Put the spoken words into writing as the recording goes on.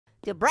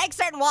to break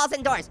certain walls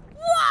and doors.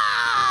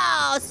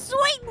 Whoa,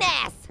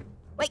 sweetness!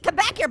 Wait, come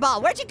back here,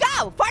 ball. Where'd you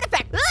go? Fart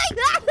effect.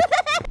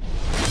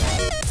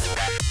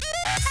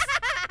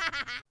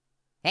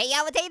 Hey,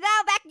 yo, what's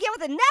now? Back again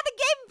with another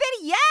game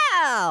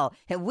video.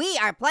 And we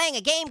are playing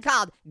a game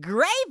called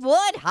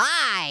Gravewood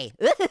High.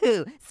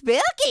 Ooh,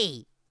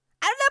 spooky.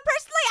 I don't know,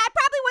 personally, I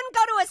probably wouldn't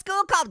go to a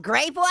school called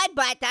Gravewood,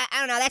 but I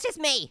don't know, that's just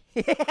me.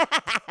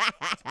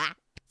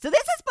 So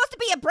this is supposed to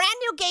be a brand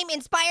new game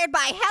inspired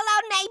by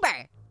Hello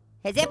Neighbor.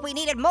 As if we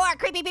needed more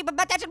creepy people,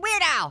 but that's a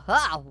weirdo.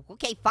 Oh,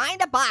 okay,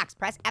 find a box.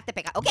 Press F to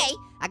pick up. Okay,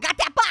 I got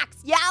that box,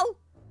 yo.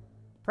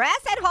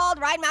 Press and hold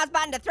right mouse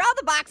button to throw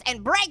the box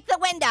and break the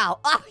window.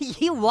 Oh,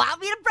 you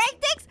want me to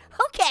break things?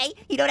 Okay,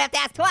 you don't have to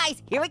ask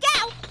twice. Here we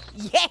go.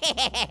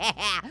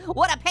 Yeah,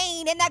 what a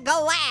pain in the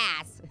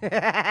glass.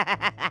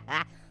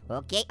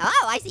 Okay,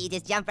 oh, I see you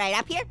just jump right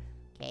up here.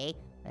 Okay,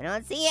 I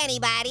don't see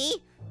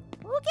anybody.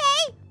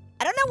 Okay,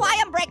 I don't know why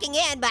I'm breaking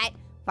in, but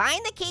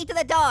find the key to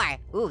the door.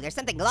 Ooh, there's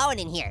something glowing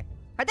in here.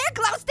 Are there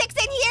glow sticks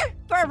in here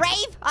for a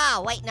rave?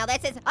 Oh, wait, no,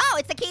 this is, oh,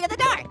 it's the key to the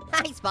door.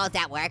 I suppose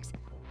that works.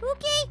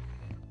 Okay,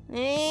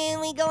 and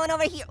we going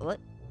over here. What?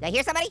 Did I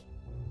hear somebody?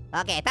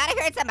 Okay, I thought I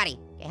heard somebody.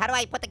 Okay, how do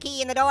I put the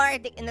key in the door,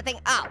 in the thing?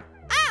 Oh,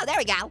 there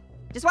we go.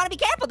 Just want to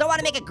be careful, don't want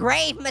to make a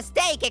grave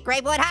mistake at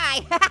Gravewood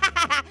High.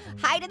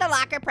 Hide in the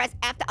locker, press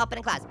F to open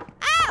and close.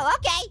 Oh,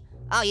 okay.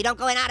 Oh, you don't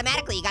go in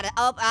automatically, you gotta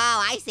open,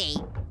 oh, I see.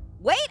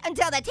 Wait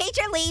until the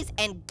teacher leaves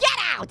and get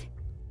out.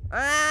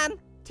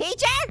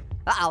 Teacher?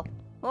 Uh-oh.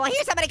 Oh, I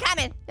hear somebody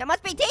coming. There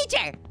must be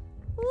teacher.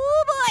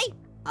 Oh, boy.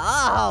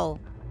 Oh,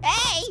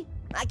 hey.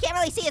 I can't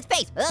really see his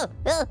face. Why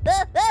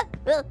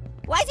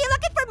is he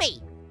looking for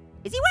me?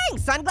 Is he wearing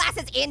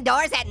sunglasses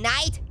indoors at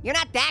night? You're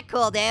not that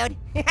cool, dude.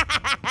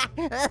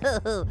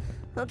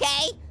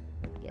 Okay,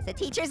 guess the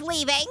teacher's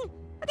leaving.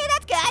 Okay,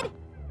 that's good.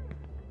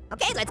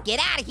 Okay, let's get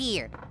out of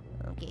here.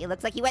 Okay, it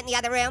looks like he went in the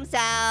other room, so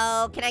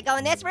can I go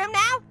in this room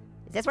now?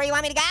 Is this where you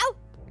want me to go?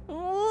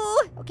 Ooh,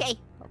 okay,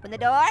 open the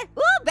door.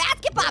 Ooh,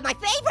 basketball, my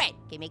favorite.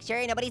 Okay, make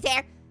sure nobody's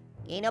there.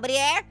 Okay, nobody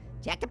there.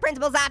 Check the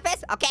principal's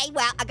office. Okay,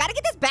 well, I gotta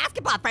get this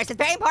basketball first. It's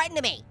very important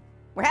to me.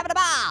 We're having a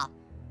ball.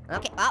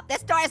 Okay, oh,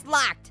 this door is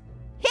locked.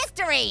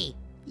 History!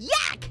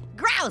 Yuck!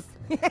 Gross!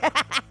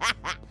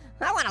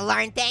 I want to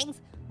learn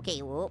things.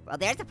 Okay, well,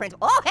 there's the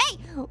principal. Oh, hey!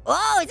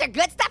 Oh, is there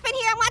good stuff in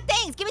here? I want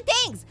things. Give me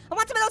things. I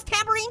want some of those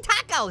tambourine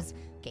tacos.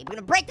 Okay, we're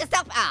gonna break this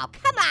up. Oh,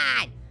 come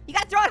on! You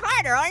gotta throw it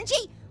harder, orange.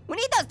 We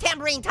need those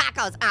tambourine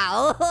tacos.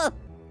 Oh,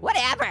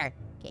 whatever.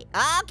 Okay,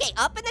 okay,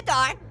 open the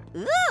door.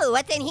 Ooh,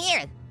 what's in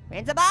here?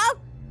 Principal?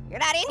 You're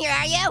not in here,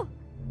 are you?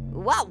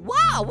 Whoa,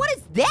 whoa, what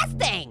is this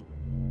thing?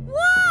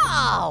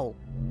 Whoa!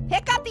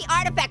 Pick up the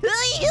artifact.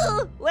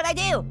 What'd I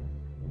do?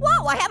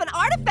 Whoa, I have an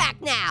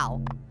artifact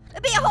now.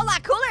 It'd be a whole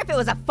lot cooler if it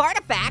was a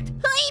fartifact.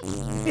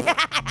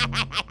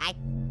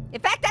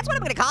 In fact, that's what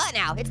I'm gonna call it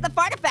now. It's the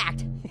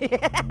fartifact.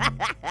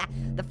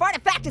 The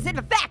fartifact is in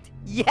effect,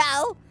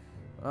 yo.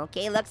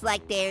 Okay, looks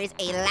like there's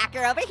a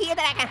locker over here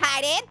that I can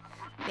hide in.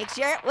 Make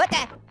sure, what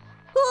the?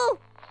 Who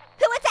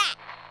is that?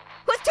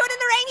 Who's tuning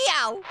the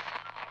radio?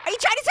 Are you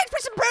trying to search for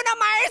some Bruno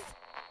Mars?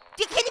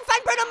 Can you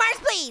find Bruno Mars,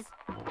 please?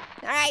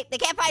 All right, they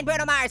can't find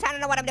Bruno Mars. I don't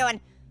know what I'm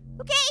doing.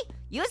 Okay,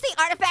 use the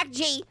artifact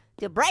G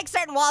to break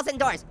certain walls and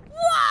doors.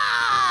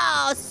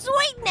 Whoa,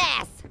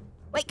 sweetness!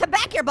 Wait, come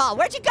back here, ball.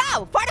 Where'd you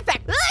go?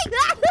 Fartifact. The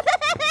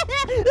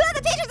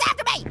teacher's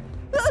after me.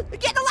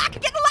 Get in the locker,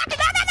 get in the locker.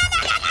 No.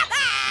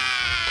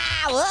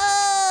 Ah,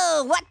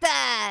 whoa, what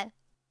the?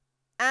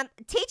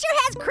 Teacher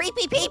has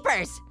creepy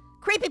peepers.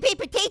 Creepy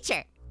peeper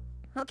teacher.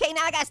 Okay,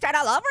 now I gotta start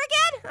all over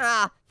again?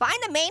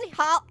 Find the main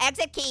hall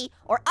exit key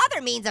or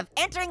other means of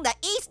entering the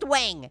east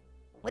wing.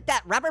 With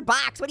that rubber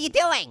box, what are you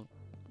doing?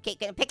 Okay,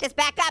 gonna pick this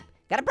back up.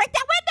 Gotta break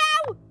that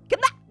window!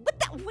 Come on,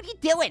 what are you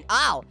doing?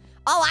 Oh,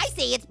 I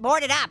see, it's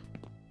boarded up.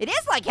 It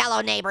is like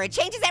Hello Neighbor, it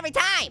changes every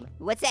time.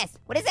 What's this?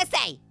 What does this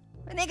say?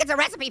 I think it's a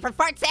recipe for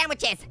fart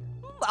sandwiches.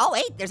 Oh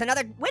wait, there's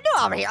another window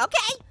over here,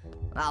 okay.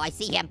 Oh, I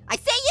see him. I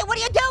see you, what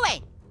are you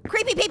doing?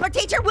 Creepy peeper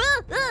teacher,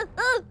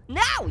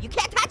 no, you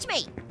can't touch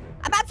me.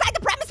 I'm outside the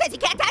premises, you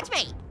can't touch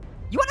me.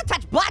 You wanna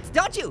touch butts,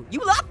 don't you?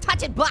 You love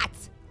touching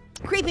butts.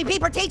 Creepy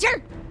peeper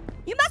teacher.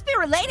 You must be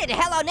related to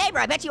Hello Neighbor,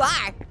 I bet you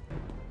are.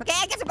 Okay,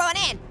 I guess I'm going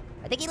in.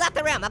 I think he left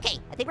the room, okay,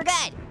 I think we're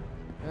good.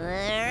 All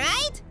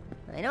right,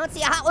 I don't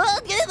see a hot, no,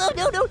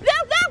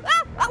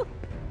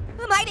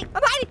 I'm hiding,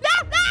 no.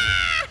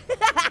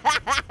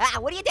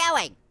 What are you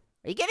doing?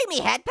 Are you giving me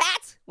head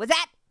pats? Was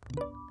that,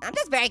 I'm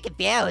just very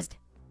confused.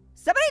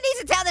 Somebody needs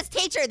to tell this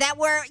teacher that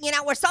we're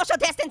social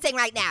distancing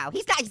right now.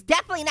 He's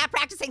definitely not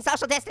practicing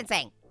social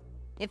distancing.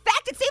 In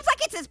fact, it seems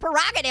like it's his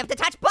prerogative to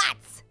touch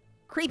butts.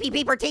 Creepy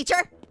peeper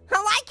teacher,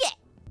 I like it.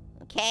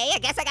 Okay, I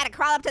guess I gotta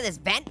crawl up to this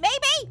vent,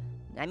 maybe?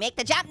 I make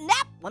the jump,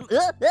 nope.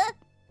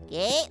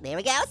 Okay, there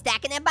we go,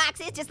 stacking them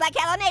boxes just like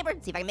Hello Neighbor.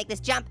 See if I can make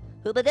this jump.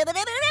 Hooray!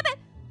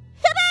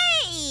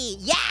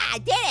 Yeah, I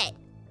did it.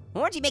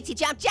 Orangey makes you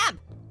jump.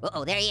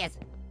 Uh-oh, there he is.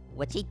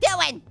 What's he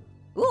doing?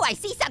 Ooh, I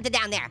see something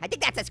down there. I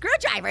think that's a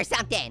screwdriver or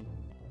something.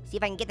 See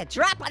if I can get the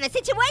drop on the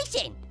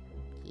situation.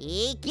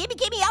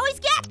 Gimme always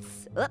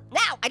gets. Oh,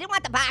 no, I didn't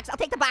want the box. I'll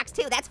take the box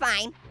too, that's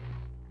fine.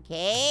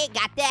 Okay,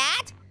 got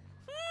that.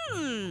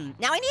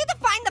 Now I need to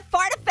find the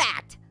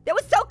fartifact. That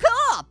was so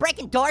cool,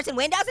 breaking doors and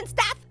windows and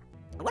stuff.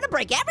 I wanna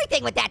break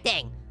everything with that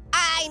thing.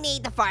 I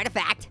need the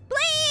fartifact,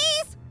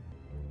 please.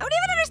 I don't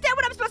even understand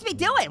what I'm supposed to be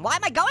doing. Why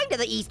am I going to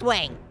the East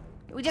Wing?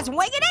 Are we just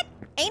winging it?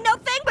 Ain't no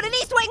thing but an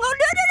East Wing. Oh,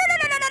 no.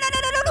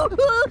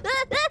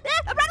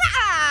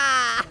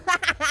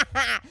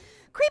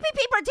 Creepy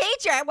peeper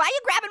teacher, why are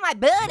you grabbing my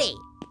booty?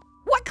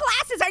 What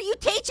classes are you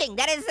teaching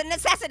that is a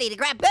necessity to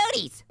grab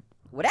booties?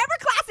 Whatever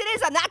class it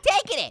is, I'm not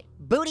taking it.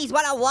 Booties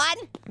 101?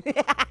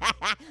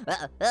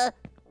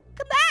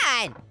 Come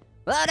on.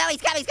 Oh no,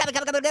 he's coming.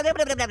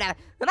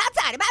 I'm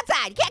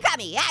outside. You can't cut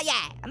me.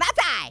 Yeah, I'm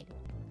outside.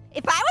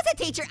 If I was a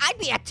teacher, I'd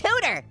be a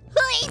tutor.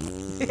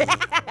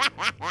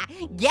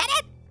 Get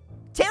it?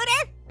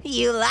 Tutor?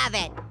 You love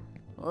it.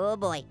 Oh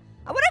boy.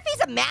 I wonder if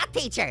he's a math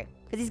teacher,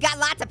 because he's got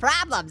lots of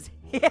problems.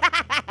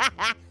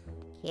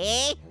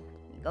 Okay,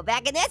 go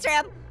back in this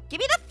room. Give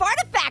me the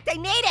fartifact, I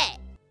need it.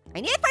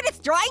 I need it for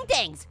destroying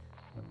things.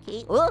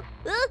 Okay, okay,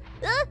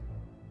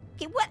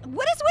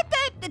 what is with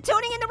the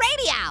tuning in the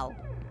radio?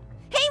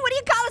 Hey, what do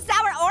you call a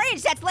sour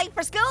orange that's late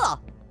for school?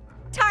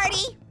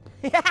 Tardy.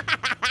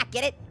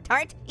 Get it?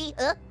 Tart?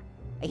 I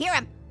hear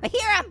him.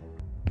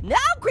 No,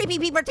 creepy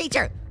peeper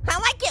teacher. I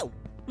don't like you.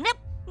 Nope.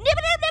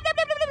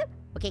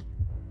 Okay,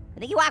 I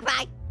think you walked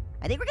by.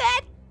 I think we're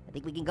good. I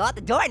think we can go out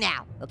the door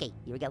now. Okay,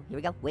 here we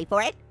go. Wait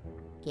for it.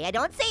 Okay, I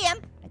don't see him.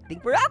 I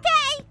think we're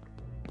okay.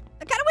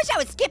 I kinda wish I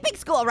was skipping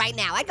school right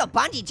now. I'd go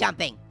bungee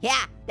jumping.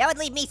 Yeah, that would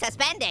leave me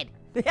suspended.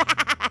 Ooh.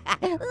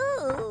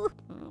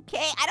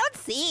 Okay, I don't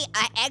see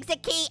an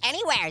exit key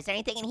anywhere. Is there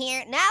anything in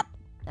here? Nope,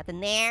 nothing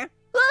there.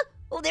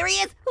 Oh, there he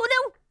is. Oh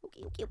no.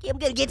 Okay, I'm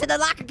gonna get to the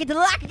locker.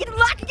 Lock.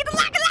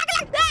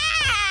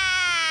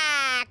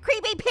 Ah!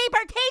 Creepy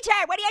peeper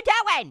teacher, what are you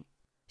doing?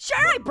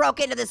 Sure, I broke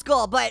into the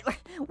school, but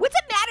what's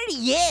it matter to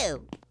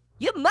you?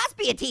 You must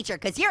be a teacher,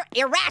 because you're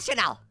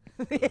irrational.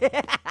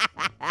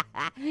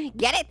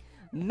 Get it?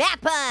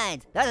 Math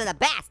puns, those are the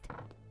best.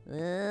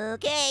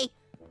 Okay.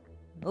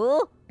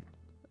 Oh,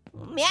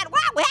 man,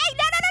 wow, hey,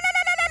 no.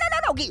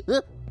 Okay.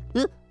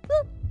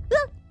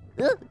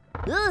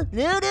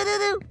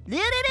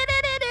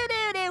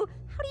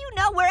 How do you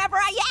know wherever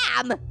I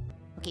am?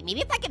 Okay,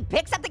 maybe if I can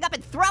pick something up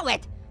and throw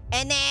it,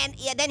 and then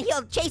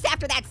he'll chase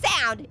after that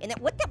sound, and then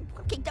what the,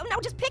 okay, no,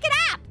 just pick it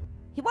up.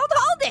 He won't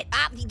hold it.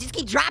 You just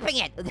keep dropping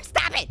it.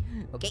 Stop it.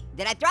 Okay,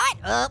 did I throw it?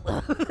 Oh.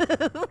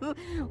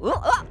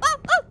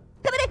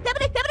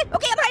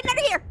 Okay, I'm hiding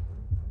under here.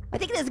 I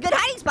think this is a good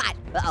hiding spot.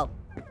 Uh-oh.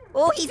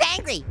 Oh, he's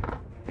angry.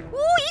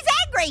 Oh, he's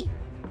angry.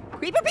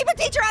 Creeper peeper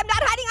teacher, I'm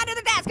not hiding under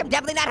the desk. I'm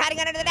definitely not hiding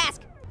under the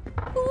desk.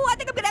 Oh, I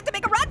think I'm gonna have to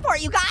make a run for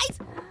it, you guys.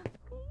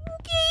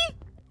 Okay, I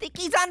think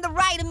he's on the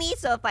right of me,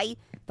 so if I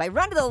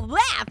run to the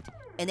left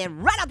and then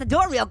run out the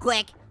door real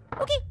quick.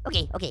 Okay, I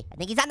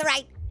think he's on the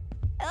right.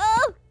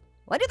 Oh,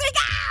 1, 2, 3, go!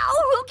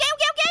 Okay,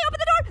 open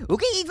the door.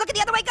 Okay, he's looking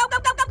the other way, go.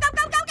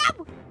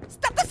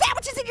 Stuff the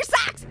sandwiches in your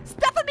socks.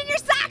 Stuff them in your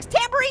socks,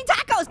 tambourine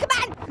tacos, come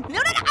on. No,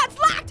 it's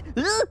locked.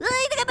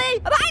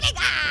 I'm hiding.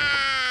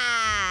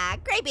 Ah,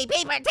 creepy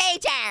peeper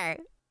teacher.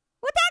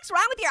 What the heck's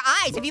wrong with your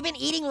eyes? Have you been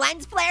eating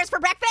lens flares for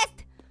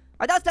breakfast?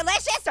 Are those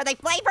delicious? Are they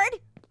flavored?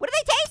 What do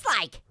they taste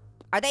like?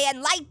 Are they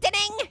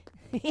enlightening?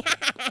 Okay,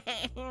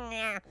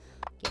 we're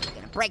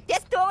gonna break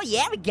this door.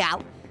 Yeah, we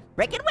go.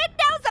 Breaking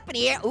windows up in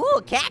here. Ooh,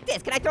 a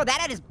cactus. Can I throw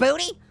that at his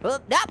booty? Oh,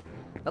 nope.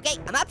 Okay,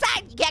 I'm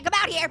outside. You can't come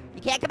out here.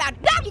 You can't come out.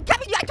 No, you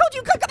come in. I told you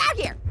you couldn't come out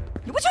here.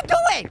 What you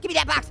doing? Give me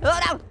that box. Oh,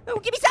 no. Oh,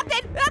 give me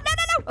something. Oh, no.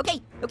 Okay,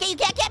 you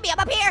can't get me. I'm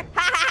up here.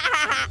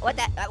 Ha. What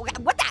the?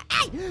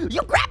 Hey,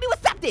 you grabbed me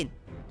with something.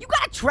 You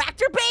got a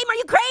tractor beam? Are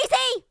you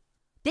crazy?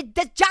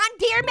 Does John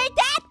Deere make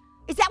that?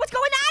 Is that what's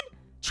going on?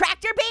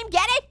 Tractor beam,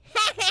 get it?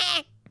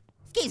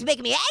 This game's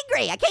making me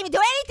angry. I can't even do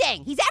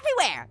anything. He's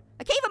everywhere.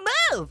 I can't even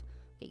move.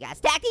 You gotta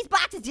stack these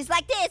boxes just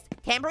like this.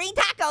 Tambourine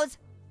tacos.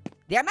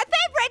 They're my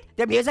favorite.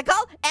 They're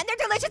musical and they're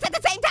delicious at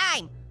the same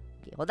time.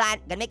 Okay, hold on.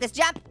 Gonna make this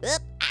jump.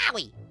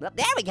 Owie.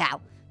 There we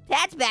go.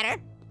 That's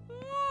better.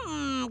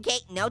 Okay,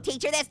 no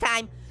teacher this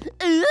time.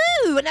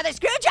 Ooh, another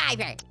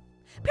screwdriver.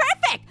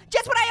 Perfect.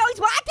 Just what I always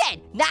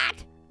wanted.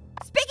 Not.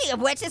 Speaking of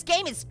which, this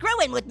game is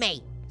screwing with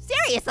me.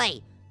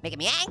 Seriously. Making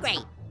me angry.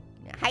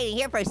 Hiding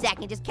here for a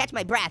second, just catch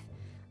my breath.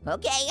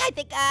 Okay, I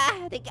think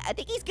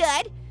he's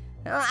good.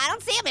 I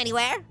don't see him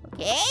anywhere.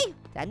 Okay,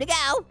 time to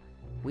go.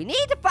 We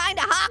need to find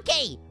a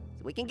hotkey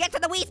so we can get to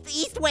the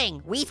East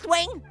Wing. West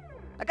Wing?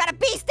 I got a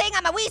bee sting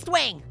on my West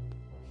Wing.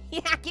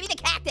 Yeah, give me the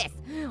cactus.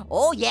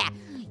 Oh yeah,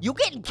 you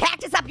getting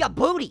cactus up your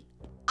booty.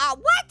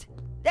 What?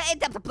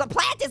 The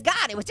plant is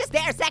gone. It was just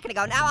there a second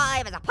ago. Now all I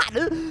have is a pot.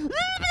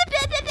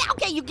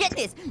 Okay, you get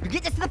this. You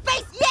get this to the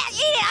face. Yeah,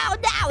 eat it. Oh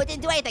no, it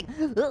didn't do anything.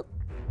 Well,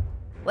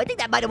 I think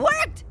that might have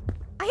worked.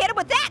 I hit him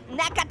with that, and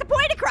that got the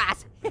point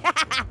across.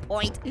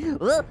 Point.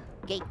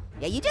 Okay,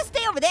 yeah, you just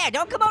stay over there.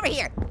 Don't come over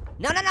here.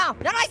 No,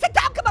 I said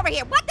don't come over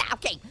here. What the?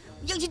 Okay,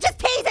 you're just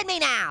teasing me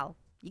now.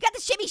 You got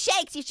the shimmy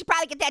shakes. You should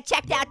probably get that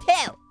checked out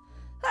too.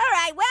 All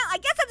right, well, I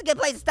guess that's a good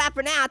place to stop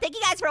for now. Thank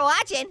you guys for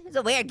watching. It's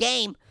a weird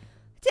game.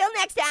 Till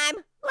next time,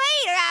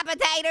 later,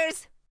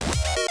 appetiters.